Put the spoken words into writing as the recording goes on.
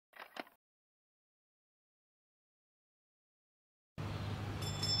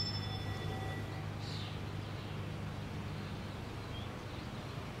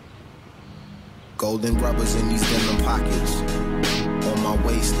Golden rubbers in these denim pockets. On my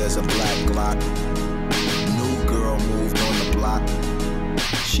waist there's a black Glock. New girl moved on the block.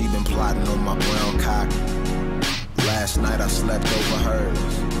 She been plotting on my brown cock. Last night I slept over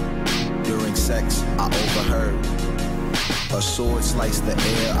hers. During sex I overheard. A sword sliced the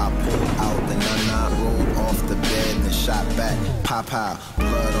air, I pulled out the nana, rolled off the bed and shot back. Pow,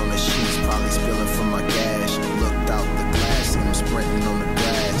 blood on the sheets, probably spilling from my gash. Looked out the glass and I'm sprinting on the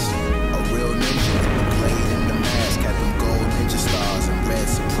grass. A real ninja with the blade and the mask. Had them gold ninja stars and red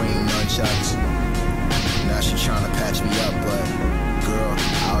supreme nunchucks. Now she tryna patch me up, but girl,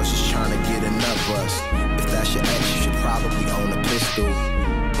 I was just tryna get a nut bust. If that's your ex, you should probably own a pistol.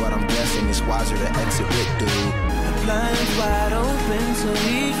 But I'm guessing it's wiser to exit with dude. Blinds wide open so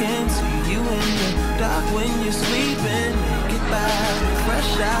he can see you in the dark when you're sleeping. Get by,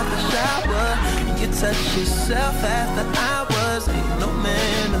 fresh out the shower. You touch yourself after hours. Ain't no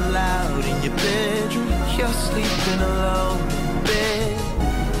man allowed in your bedroom. You're sleeping alone in bed.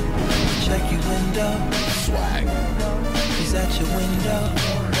 Check your window. Swag. He's at your window.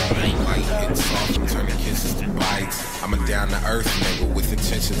 Ain't like hitting soft, I'm turning kisses to bites. I'm a down-to-earth nigga with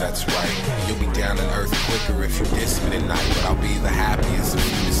intentions, that's right. You'll be down to earth quicker if you diss me tonight. But I'll be the happiest if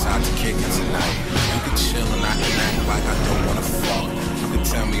you decide to kick it tonight. You can chill and I can act like I don't wanna fuck. You can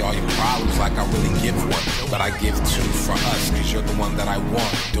tell me all your problems like I really give one. But I give two for us, cause you're the one that I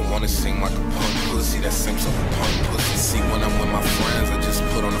want. Don't wanna sing like a punk pussy that sings like a punk pussy. See, when I'm with my friends, I just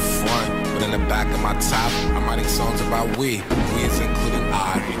put on the front. But in the back of my top, I'm writing songs about we. We is including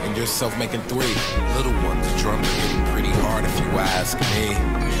I, and yourself making three. Little one, the drums are hitting pretty hard if you ask me.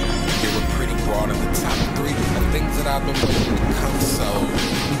 You're a pretty broad in the top three of things that I've been waiting to come. So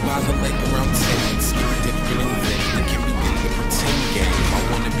we by the lake around 10 and skip different and then it can be in the pretend game. I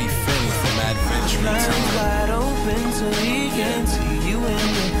wanna be friends from adventure Blinds time. wide open so he can see you in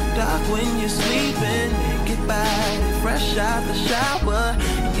the dark when you're sleeping. Get by, fresh out the shower.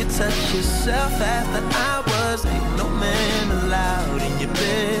 You touch yourself after hours. Ain't no man allowed in your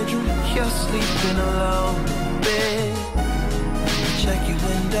bedroom. You're sleeping alone in bed. Check your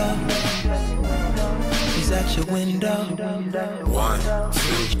window. He's at your window. 1,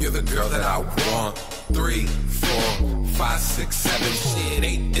 2, you're the girl that I want. 3, 4, 5, 6, 7, shit,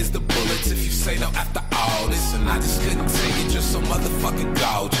 8 is the bullets if you say no after all this. And I just couldn't take it, you're so motherfucking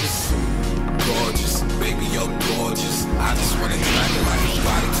gorgeous. Gorgeous, baby, you're gorgeous. I just wanna drag it like a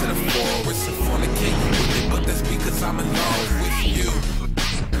body to the forest and fornicate with it, but that's because I'm in love with you.